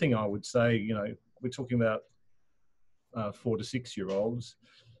second thing I would say, you know, we're talking about 4 to 6 year olds,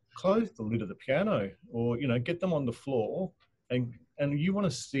 close the lid of the piano or, you know, get them on the floor and you want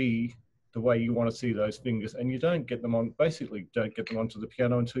to see the way you want to see those fingers, and you don't get them on, basically don't get them onto the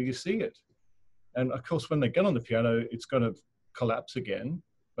piano until you see it. And of course, when they get on the piano, it's going to collapse again,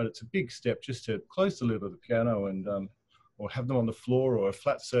 but it's a big step just to close the lid of the piano and, or have them on the floor or a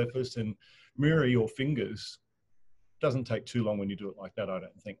flat surface and mirror your fingers. Doesn't take too long when you do it like that, I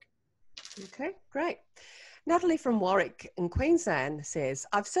don't think. Okay, great. Natalie from Warwick in Queensland says,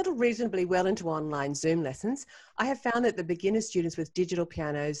 I've settled reasonably well into online Zoom lessons. I have found that the beginner students with digital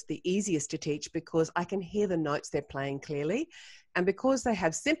pianos the easiest to teach because I can hear the notes they're playing clearly. And because they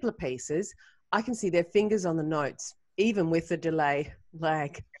have simpler pieces, I can see their fingers on the notes, even with the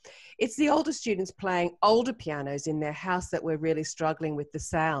lag. It's the older students playing older pianos in their house that we're really struggling with the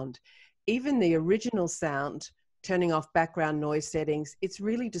sound. Even the original sound, turning off background noise settings, it's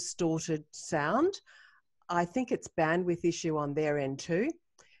really distorted sound. I think it's bandwidth issue on their end too.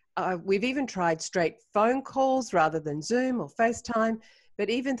 We've even tried straight phone calls rather than Zoom or FaceTime, but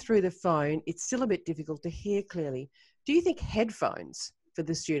even through the phone, it's still a bit difficult to hear clearly. Do you think headphones for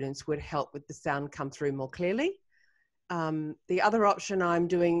the students would help with the sound come through more clearly? The other option I'm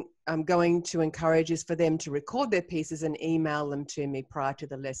going to encourage is for them to record their pieces and email them to me prior to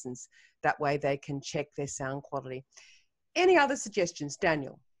the lessons. That way they can check their sound quality. Any other suggestions,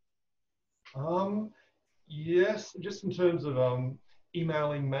 Daniel? Yes, just in terms of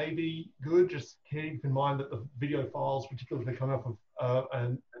emailing may be good. Just keep in mind that the video files, particularly if they come off of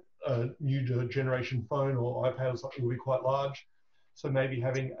a new generation phone or iPad or something, will be quite large. So maybe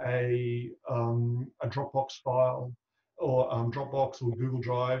having a Dropbox file or Dropbox or Google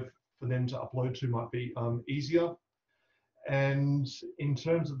Drive for them to upload to might be easier. And in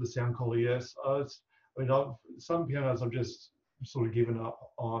terms of the sound quality, yes, some pianos I've just sort of given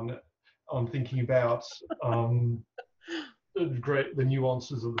up on thinking about the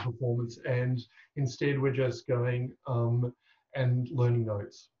nuances of the performance, and instead we're just going and learning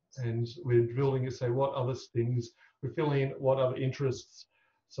notes, and we're drilling to say what other things we're filling in, what other interests.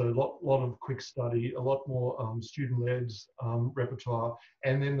 So a lot of quick study, a lot more student-led repertoire,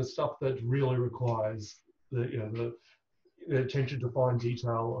 and then the stuff that really requires the attention to fine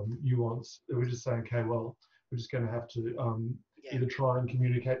detail and nuance. We're just saying, okay, well, we're just going to have to either try and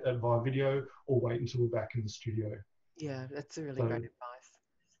communicate that via video or wait until we're back in the studio. Yeah, that's a really great advice.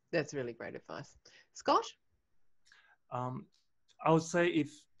 That's really great advice. Scott? I would say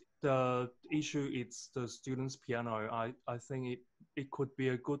if the issue is the student's piano, I think it could be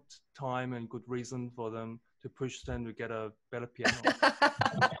a good time and good reason for them to push them to get a better piano.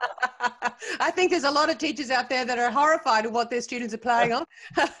 I think there's a lot of teachers out there that are horrified at what their students are playing on.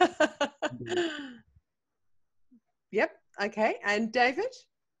 Yep. Okay. And David?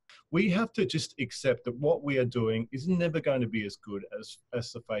 We have to just accept that what we are doing is never going to be as good as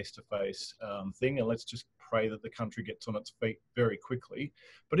the face-to-face thing. And let's just pray that the country gets on its feet very quickly.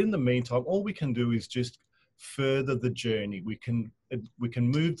 But in the meantime, all we can do is just further the journey. We can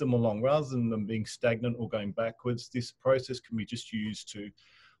move them along rather than them being stagnant or going backwards. This process can be just used to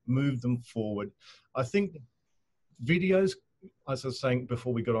move them forward. I think videos, as I was saying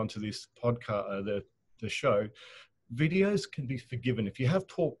before we got onto this podcast, the show, videos can be forgiven. If you have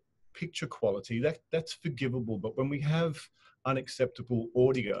poor picture quality, that's forgivable. But when we have unacceptable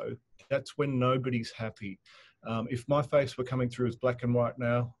audio, that's when nobody's happy. If my face were coming through as black and white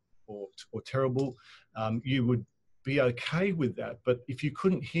now or terrible, you would be okay with that. But if you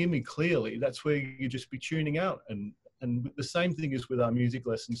couldn't hear me clearly, that's where you just be tuning out. And the same thing is with our music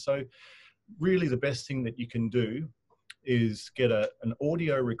lessons. So really the best thing that you can do is get an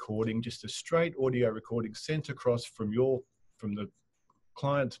audio recording, just a straight audio recording sent across from the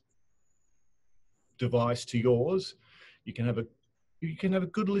client's device to yours. You can have a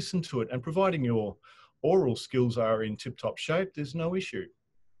good listen to it, and providing your oral skills are in tip-top shape, there's no issue.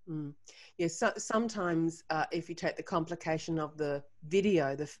 Yes, so, sometimes if you take the complication of the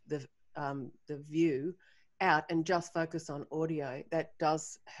video, the view out, and just focus on audio, that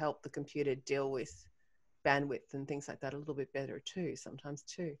does help the computer deal with bandwidth and things like that a little bit better too, sometimes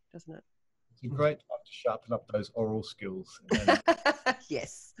too, doesn't it? It's a great time to sharpen up those oral skills.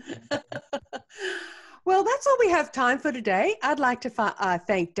 Yes. Well, that's all we have time for today. I'd like to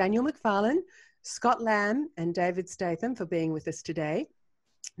thank Daniel McFarlane, Scott Lam, and David Statham for being with us today.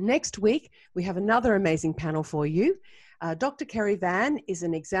 Next week, we have another amazing panel for you. Dr. Kerry Van is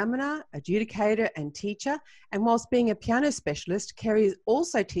an examiner, adjudicator, and teacher. And whilst being a piano specialist, Kerry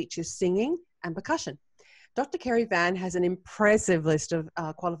also teaches singing and percussion. Dr. Kerry Van has an impressive list of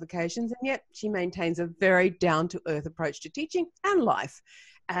qualifications, and yet she maintains a very down-to-earth approach to teaching and life,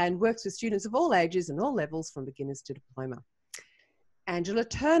 and works with students of all ages and all levels, from beginners to diploma. Angela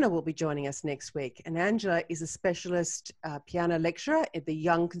Turner will be joining us next week, and Angela is a specialist piano lecturer at the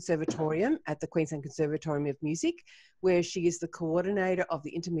Young Conservatorium at the Queensland Conservatorium of Music, where she is the coordinator of the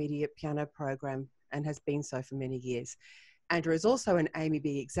intermediate piano program and has been so for many years. Angela is also an AMB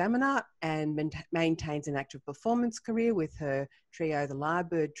examiner and maintains an active performance career with her trio, the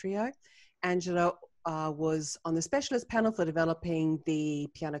Lyrebird Trio. Angela was on the specialist panel for developing the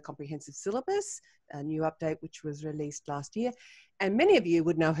Piano Comprehensive Syllabus, a new update which was released last year. And many of you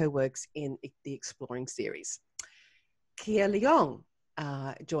would know her works in the Exploring series. Kia Leong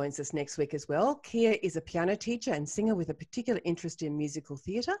joins us next week as well. Kia is a piano teacher and singer with a particular interest in musical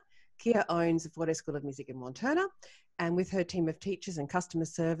theatre. Kia owns the Forte School of Music in Montana, and with her team of teachers and customer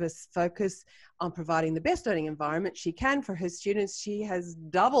service focus on providing the best learning environment she can for her students, she has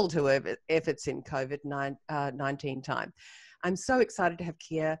doubled her efforts in COVID-19 time. I'm so excited to have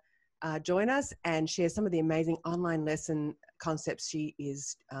Kia join us and share some of the amazing online lesson concepts she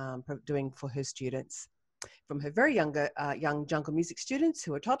is doing for her students, from her very young jungle music students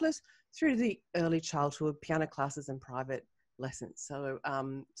who are toddlers through to the early childhood piano classes and private lessons. So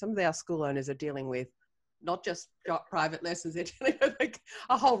some of our school owners are dealing with not just private lessons, they're dealing with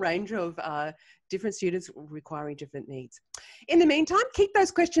a whole range of different students requiring different needs. In the meantime, keep those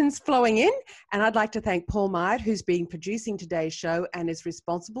questions flowing in, and I'd like to thank Paul Myatt, who's been producing today's show and is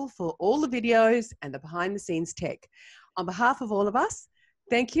responsible for all the videos and the behind-the-scenes tech. On behalf of all of us,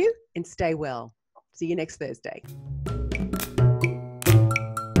 thank you and stay well. See you next Thursday.